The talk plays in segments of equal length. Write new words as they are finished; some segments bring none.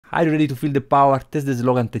Are you ready to feel the power? That's the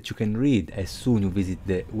slogan that you can read as soon you visit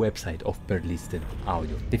the website of Perlisten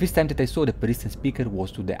Audio. The first time that I saw the Perlisten speaker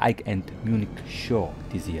was to the high-end Munich show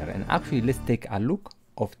this year, and actually let's take a look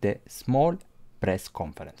of the small press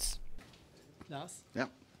conference. Lars? Yeah,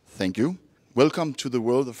 thank you. Welcome to the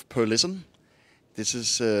world of Perlisten. This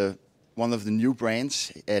is one of the new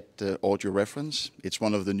brands at Audio Reference. It's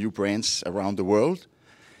one of the new brands around the world.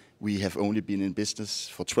 We have only been in business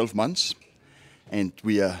for 12 months. And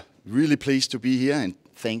we are really pleased to be here, and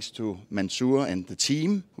thanks to Mansour and the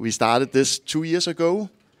team. We started this 2 years ago.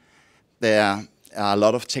 There are a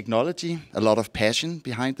lot of technology, a lot of passion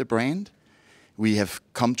behind the brand. We have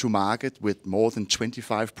come to market with more than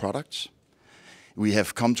 25 products. We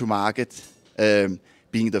have come to market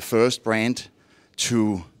being the first brand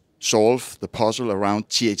to solve the puzzle around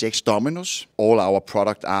THX Dominus. All our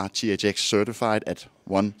products are THX certified at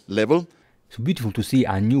one level. So beautiful to see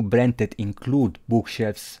a new brand that include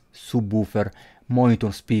bookshelves, subwoofer,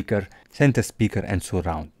 monitor speaker, center speaker and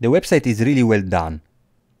surround. The website is really well done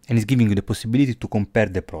and is giving you the possibility to compare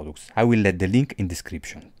the products. I will let the link in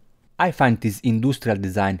description. I find this industrial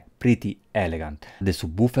design pretty elegant. The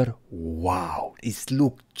subwoofer, wow, it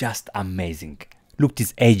looks just amazing. Look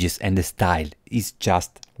these edges and the style is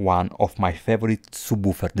just one of my favorite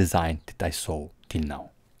subwoofer design that I saw till now.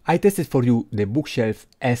 I tested for you the Bookshelf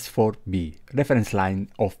S4b, reference line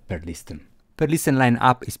of Perlisten. Perlisten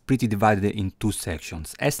lineup is pretty divided in two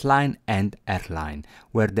sections, S line and R line,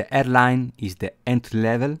 where the R line is the entry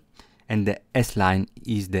level and the S line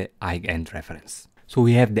is the high-end reference. So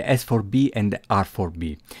we have the S4b and the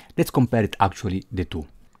R4b. Let's compare it actually the two.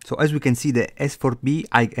 So as we can see, the S4b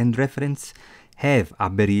high-end reference have a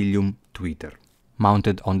beryllium tweeter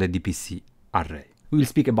mounted on the DPC array. We will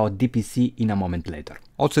speak about DPC in a moment later.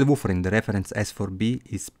 Also the woofer in the reference S4b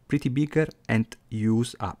is pretty bigger and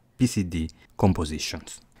use a PCD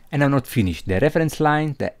compositions. And I'm not finished. The reference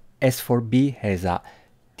line, the S4b has a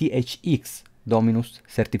THX Dominus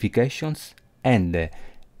certifications and the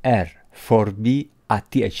R4b a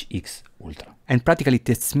THX Ultra. And practically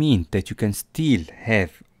this means that you can still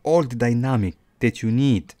have all the dynamic that you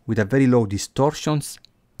need with a very low distortions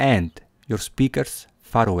and your speakers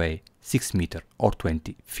far away 6 meters or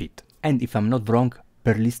 20 feet. And if I'm not wrong,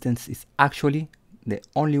 Perlisten is actually the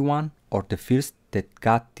only one or the first that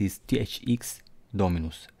got these THX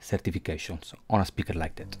Dominus certifications on a speaker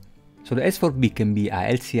like that. So the S4b can be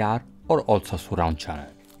a LCR or also a surround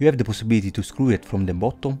channel. You have the possibility to screw it from the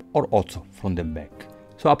bottom or also from the back.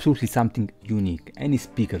 So absolutely something unique. Any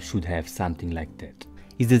speaker should have something like that.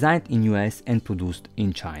 It's designed in US and produced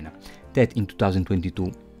in China. That in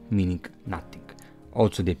 2022 meaning nothing.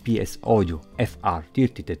 Also the PS Audio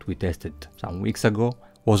FR30 that we tested some weeks ago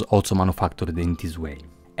was also manufactured in this way.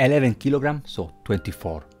 11 kilograms, so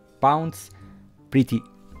 24 pounds, pretty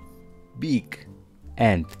big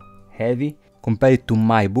and heavy. Compared to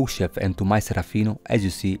my bookshelf and to my Serafino, as you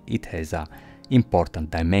see, it has a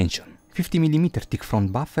important dimension. 50mm thick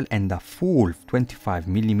front baffle and a full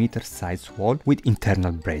 25mm size wall with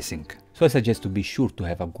internal bracing. So I suggest to be sure to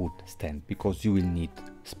have a good stand because you will need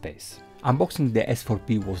space. Unboxing the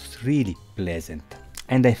S4b was really pleasant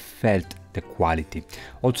and I felt the quality.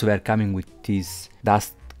 Also we are coming with this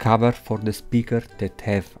dust cover for the speaker that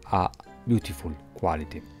have a beautiful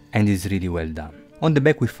quality and is really well done. On the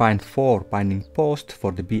back we find 4 binding posts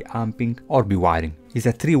for the B-amping or B-wiring. It's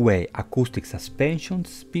a 3-way acoustic suspension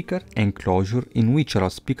speaker enclosure in which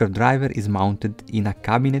our speaker driver is mounted in a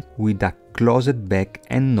cabinet with a closed back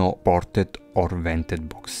and no ported or vented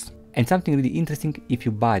box. And something really interesting, if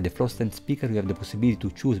you buy the floor stand speaker, you have the possibility to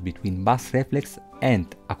choose between bass reflex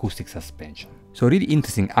and acoustic suspension. So really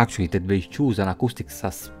interesting actually that they choose an acoustic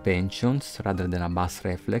suspensions rather than a bass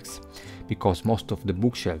reflex, because most of the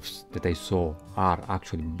bookshelves that I saw are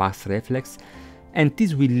actually bass reflex, and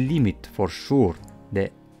this will limit for sure the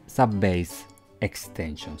sub-bass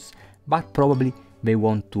extensions, but probably they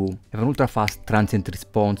want to have an ultra fast transient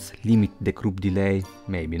response, limit the group delay,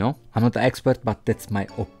 maybe, no? I'm not an expert, but that's my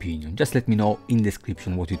opinion. Just let me know in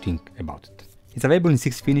description what you think about it. It's available in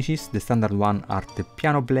 6 finishes. The standard one are the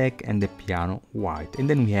piano black and the piano white, and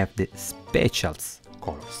then we have the specials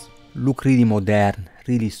colors. Look really modern,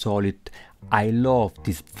 really solid. I love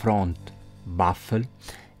this front baffle.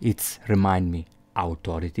 It's remind me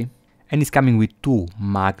authority, and it's coming with 2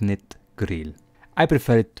 magnet grill. I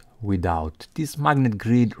prefer it without. This magnet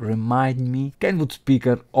grill remind me Kenwood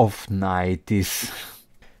speaker of 90s.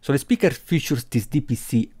 So the speaker features this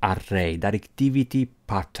DPC array, DIRECTIVITY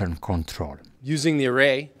PATTERN CONTROL. Using the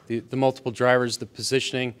array, the multiple drivers, the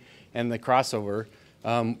positioning, and the crossover,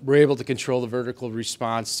 we're able to control the vertical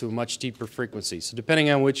response to a much deeper frequency. So depending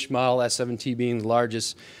on which model, S7t being the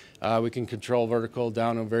largest, we can control vertical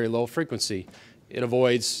down to a very low frequency. It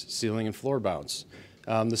avoids ceiling and floor bounce.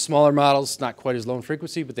 The smaller models, not quite as low in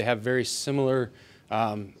frequency, but they have very similar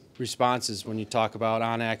responses when you talk about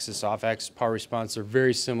on-axis, off-axis power response. They're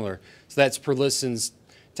very similar. So that's Perlisten's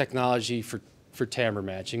technology for timbre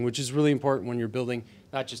matching, which is really important when you're building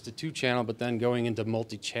not just a two-channel, but then going into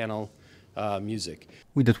multi-channel music.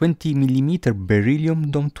 With a 20mm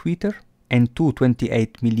beryllium dome tweeter and two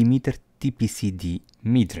 28mm TPCD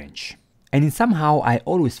midrange. And somehow I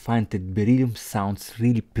always find that beryllium sounds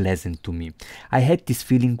really pleasant to me. I had this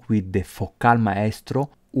feeling with the Focal Maestro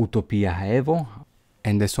Utopia Evo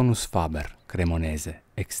and the Sonus Faber Cremonese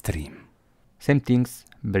Extreme. Same things,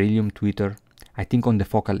 beryllium tweeter. I think on the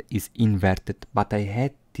Focal is inverted, but I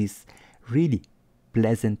had this really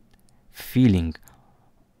pleasant feeling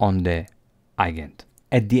on the Eigend.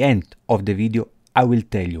 At the end of the video, I will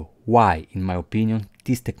tell you why, in my opinion,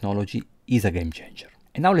 this technology is a game changer.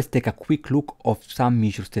 And now let's take a quick look of some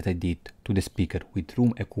measures that I did to the speaker with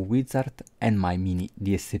Room EQ Wizard and my mini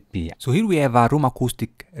DSP. So here we have a room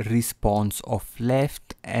acoustic response of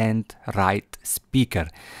left and right speaker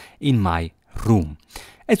in my room.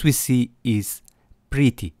 As we see, is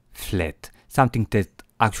pretty flat, something that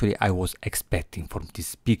actually I was expecting from this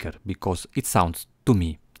speaker because it sounds to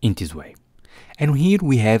me in this way. And here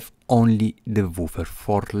we have only the woofer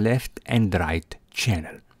for left and right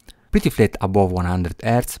channel. Pretty flat above 100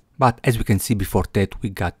 Hz, but as we can see before that we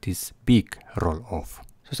got this big roll off.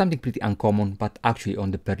 So something pretty uncommon, but actually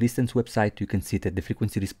on the Perlisten's website you can see that the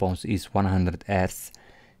frequency response is 100 Hz,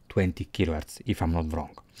 20 kHz if I'm not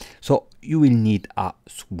wrong. So you will need a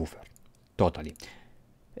subwoofer, totally.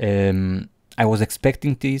 I was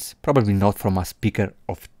expecting this, probably not from a speaker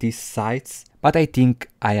of this size, but I think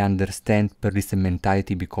I understand Perlisten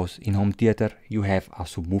mentality because in home theater you have a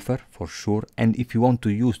subwoofer for sure, and if you want to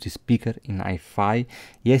use this speaker in hi-fi,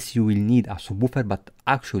 yes, you will need a subwoofer, but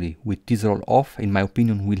actually with this roll off, in my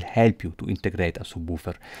opinion, will help you to integrate a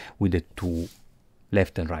subwoofer with the two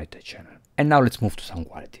left and right channel. And now let's move to sound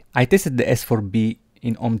quality. I tested the S4b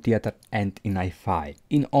in home theater and in hi-fi.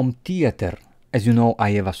 In home theater, as you know,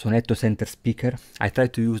 I have a Sonetto center speaker. I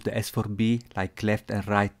tried to use the S4b like left and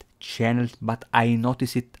right channels, but I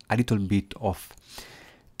noticed it a little bit of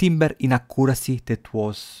timbre inaccuracy that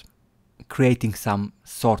was creating some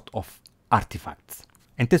sort of artifacts.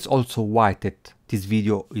 And that's also why that this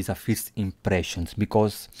video is a first impressions,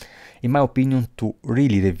 because in my opinion, to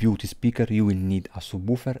really review the speaker, you will need a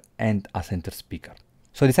subwoofer and a center speaker.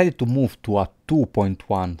 So I decided to move to a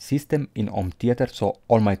 2.1 system in home theater, so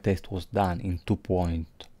all my test was done in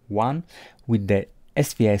 2.1 with the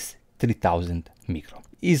SVS 3000 micro.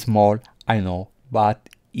 Is small, I know, but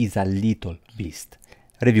is a little beast.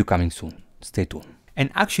 Review coming soon, stay tuned.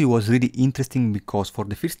 And actually was really interesting because for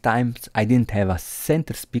the first time I didn't have a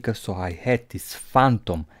center speaker, so I had this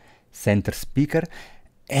phantom center speaker,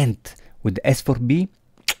 and with the S4b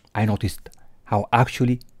I noticed how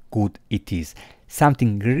actually good it is.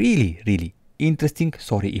 Something really interesting,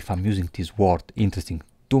 sorry if I'm using this word interesting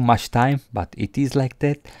too much time, but it is like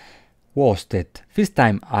that, was that first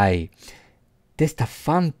time I test a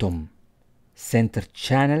phantom center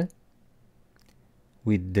channel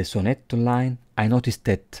with the Sonetto line, I noticed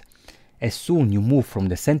that as soon you move from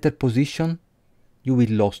the center position, you will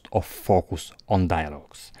lose of focus on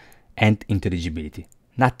dialogues and intelligibility.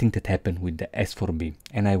 Nothing that happened with the S4b,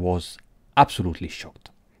 and I was absolutely shocked.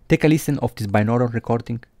 Take a listen of this binaural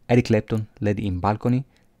recording, Eric Clapton, Lady in Balcony,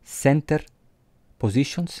 center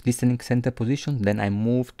positions, listening center position, then I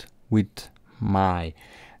moved with my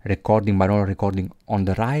recording, binaural recording on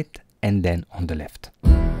the right and then on the left.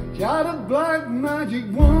 Got a black magic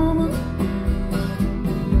woman,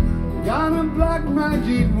 got a black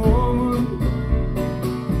magic woman,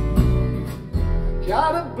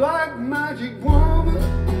 got a black magic woman,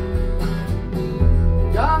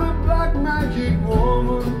 got a black magic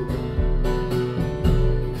woman,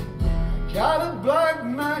 got a black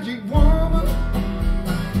magic woman,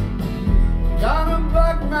 got a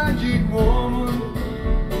black magic woman.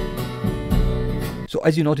 So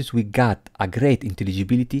as you notice, we got a great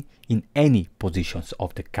intelligibility in any positions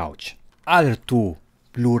of the couch. Other two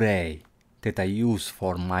Blu-ray that I use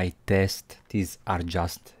for my test, these are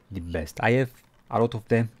just the best. I have a lot of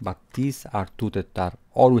them, but these are two that are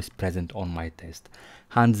always present on my test.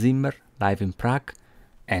 Hans Zimmer, Live in Prague,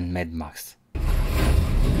 and Mad Max.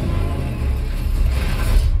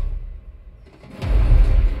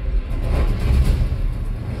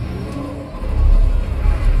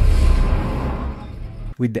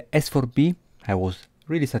 With the S4b, I was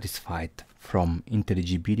really satisfied from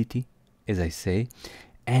intelligibility, as I say,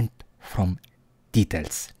 and from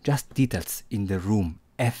details, just details in the room,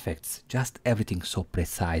 effects, just everything so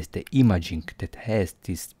precise. The imaging that has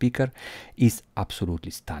this speaker is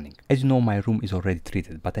absolutely stunning. As you know, my room is already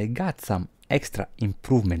treated, but I got some extra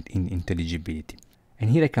improvement in intelligibility. And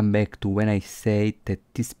here I come back to when I say that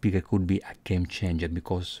this speaker could be a game changer,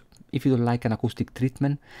 because if you don't like an acoustic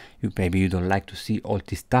treatment, maybe you don't like to see all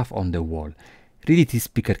this stuff on the wall, really this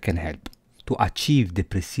speaker can help to achieve the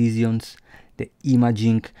precisions, the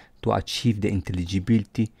imaging, to achieve the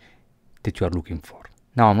intelligibility that you are looking for.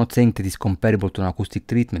 Now, I'm not saying that it's comparable to an acoustic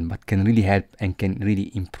treatment, but can really help and can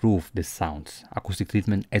really improve the sounds. Acoustic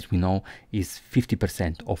treatment, as we know, is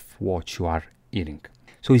 50% of what you are hearing.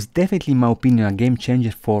 So it's definitely, in my opinion, a game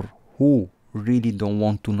changer for who really don't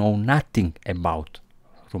want to know nothing about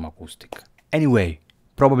room acoustic. Anyway,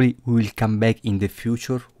 probably we will come back in the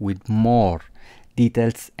future with more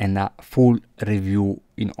details and a full review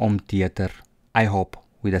in home theater, I hope,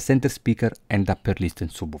 with a center speaker and a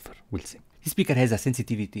Perlisten subwoofer. We'll see. This speaker has a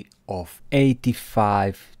sensitivity of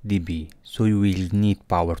 85 dB, so you will need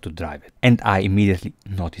power to drive it. And I immediately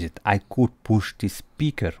noticed it. I could push this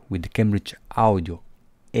speaker with the Cambridge Audio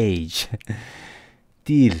Edge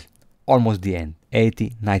till almost the end,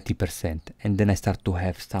 80-90%, and then I start to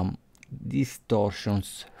have some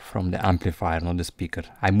distortions from the amplifier, not the speaker.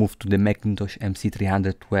 I moved to the Macintosh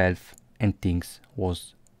MC312 and things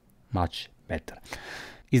was much better.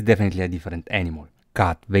 It's definitely a different animal.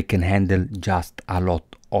 God, they can handle just a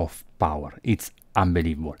lot of power. It's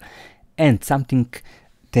unbelievable. And something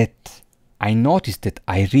that I noticed that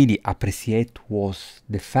I really appreciate was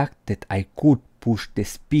the fact that I could push the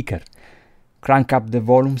speaker, crank up the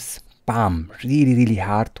volumes, bam, really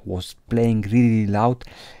hard, was playing really loud,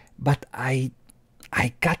 but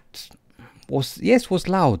was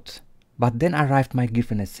loud. But then arrived my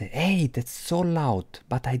girlfriend and said, hey, that's so loud,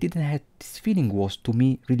 but I didn't have this feeling, was to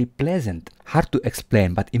me really pleasant. Hard to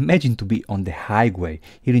explain, but imagine to be on the highway.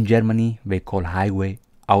 Here in Germany, they call highway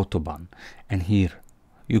Autobahn, and here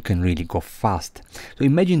you can really go fast. So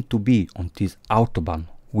imagine to be on this Autobahn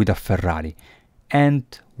with a Ferrari and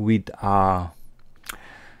with a,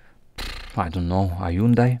 I don't know, a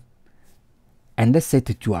Hyundai. And let's say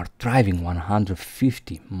that you are driving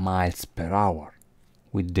 150 miles per hour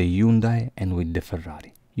with the Hyundai and with the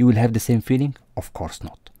Ferrari. You will have the same feeling? Of course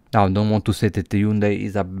not. Now, I don't want to say that the Hyundai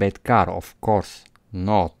is a bad car, of course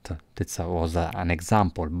not. That was an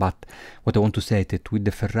example, but what I want to say is that with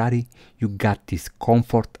the Ferrari, you got this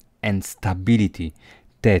comfort and stability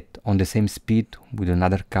that on the same speed with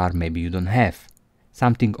another car maybe you don't have.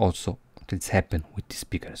 Something also that's happened with this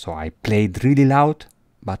speaker. So I played really loud,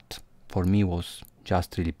 but for me was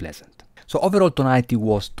just really pleasant. So overall tonality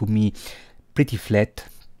was to me pretty flat,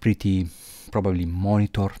 pretty probably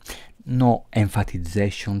monitor, no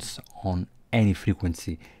emphasizations on any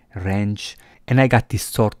frequency range, and I got this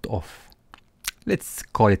sort of, let's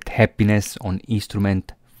call it happiness on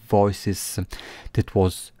instrument voices that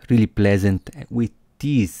was really pleasant with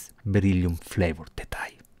this beryllium flavor that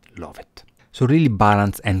I love it. So really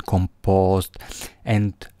balanced and composed,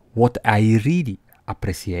 and what I really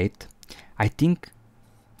appreciate, I think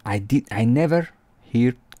I never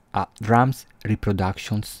heard drums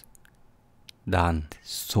reproductions done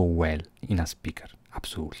so well in a speaker.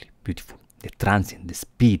 Absolutely beautiful. The transient, the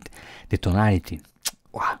speed, the tonality,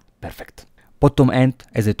 wow, perfect. Bottom end,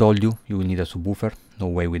 as I told you, you will need a subwoofer, no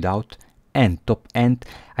way without. And top end,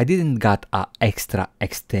 I didn't got a extra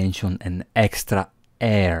extension and extra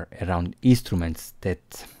air around instruments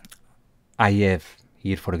that I have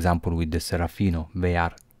here, for example, with the Serafino.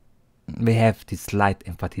 They have these slight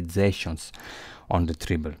emphasizations on the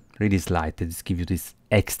treble, really slight, that just give you this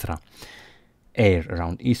extra air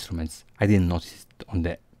around instruments. I didn't notice it on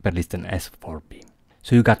the Perlisten S4b.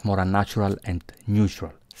 So you got more a natural and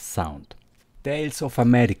neutral sound. Tales of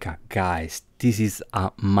America, guys, this is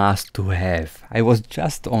a must to have. I was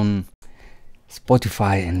just on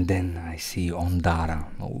Spotify and then I see Ondara.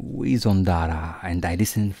 Who is Ondara? And I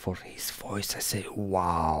listen for his voice. I say,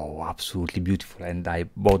 wow, absolutely beautiful. And I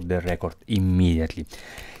bought the record immediately.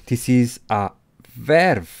 This is a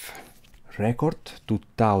Verve record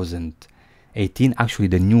 2018. Actually,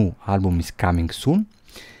 the new album is coming soon.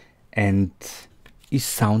 And it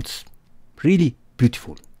sounds really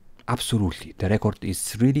beautiful. Absolutely. The record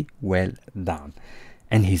is really well done.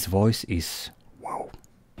 And his voice is wow.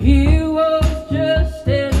 He was just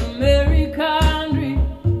an American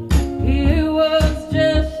dream. He was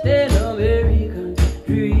just an American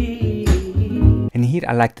dream. And here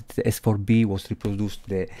I like that the S4b was reproduced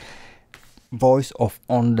the voice of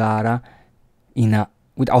Ondara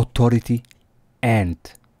with authority and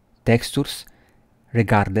textures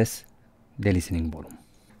regardless the listening volume.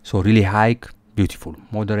 So really high, beautiful,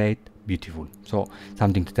 moderate, beautiful. So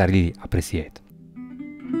something that I really appreciate.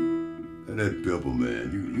 And that Pepper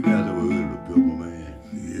Man, you guys ever heard of the Pepper Man?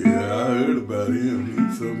 Yeah, I heard about him.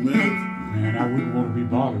 He's something else. Man, I wouldn't want to be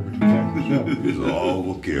bothered with the cat myself. He's an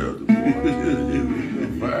awful character, boy.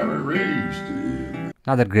 Fiery raised.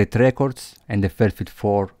 Another great records, and the Fairfield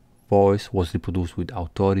 4 voice was reproduced with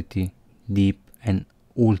authority, deep and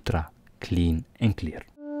ultra clean and clear.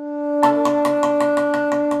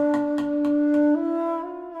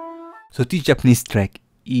 So this Japanese track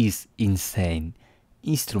is insane.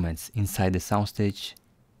 Instruments inside the soundstage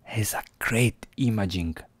has a great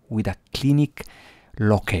imaging with a clinic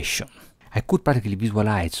location. I could practically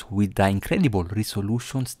visualize with the incredible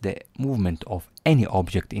resolutions the movement of any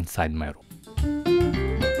object inside my room.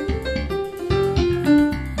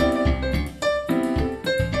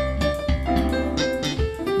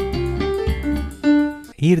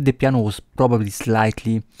 Here the piano was probably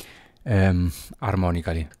slightly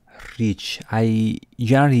harmonically rich. I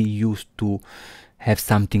generally used to have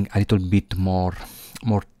something a little bit more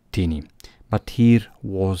teeny, but here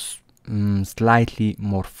was slightly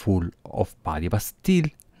more full of body, but still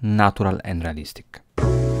natural and realistic.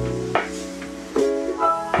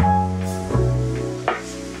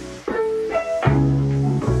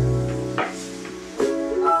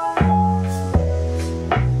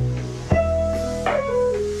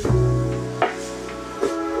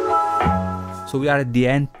 So we are at the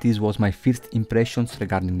end. This was my first impressions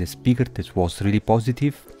regarding the speaker. This was really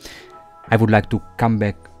positive. I would like to come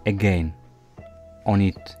back again on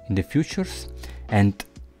it in the futures, and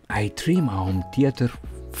I dream a home theater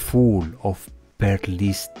full of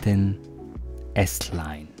Perlisten S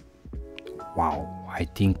line. Wow, I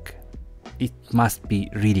think it must be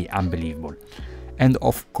really unbelievable, and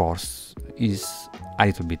of course is a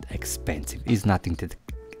little bit expensive. It's nothing that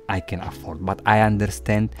I can afford, but I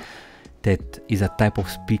understand that is a type of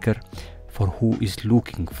speaker for who is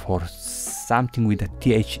looking for something with a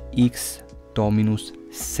THX Dominus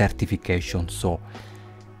certification, so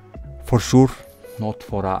for sure not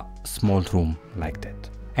for a small room like that.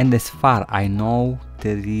 And as far I know,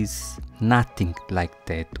 there is nothing like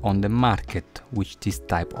that on the market with this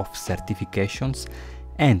type of certifications,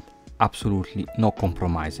 and absolutely no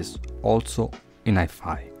compromises also in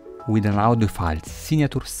hi-fi, with an audiophile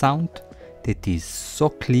signature sound that is so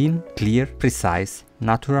clean, clear, precise,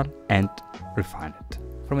 natural and refined.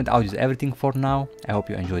 From it out is everything for now. I hope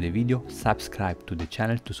you enjoyed the video. Subscribe to the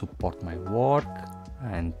channel to support my work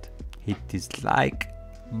and hit this like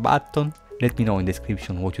button. Let me know in the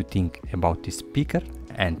description what you think about this speaker,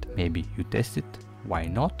 and maybe you test it, why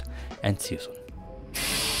not, and see you soon.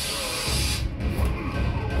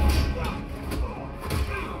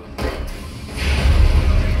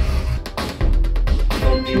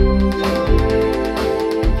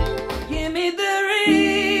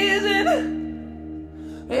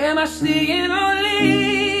 Am I staying or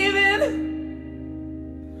leaving?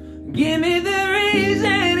 Give me the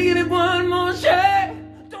reason, give it one more shot.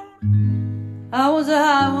 I was a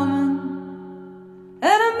high woman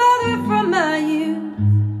and a mother from my youth.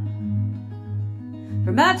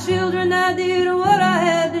 For my children I did what I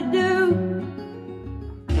had to do.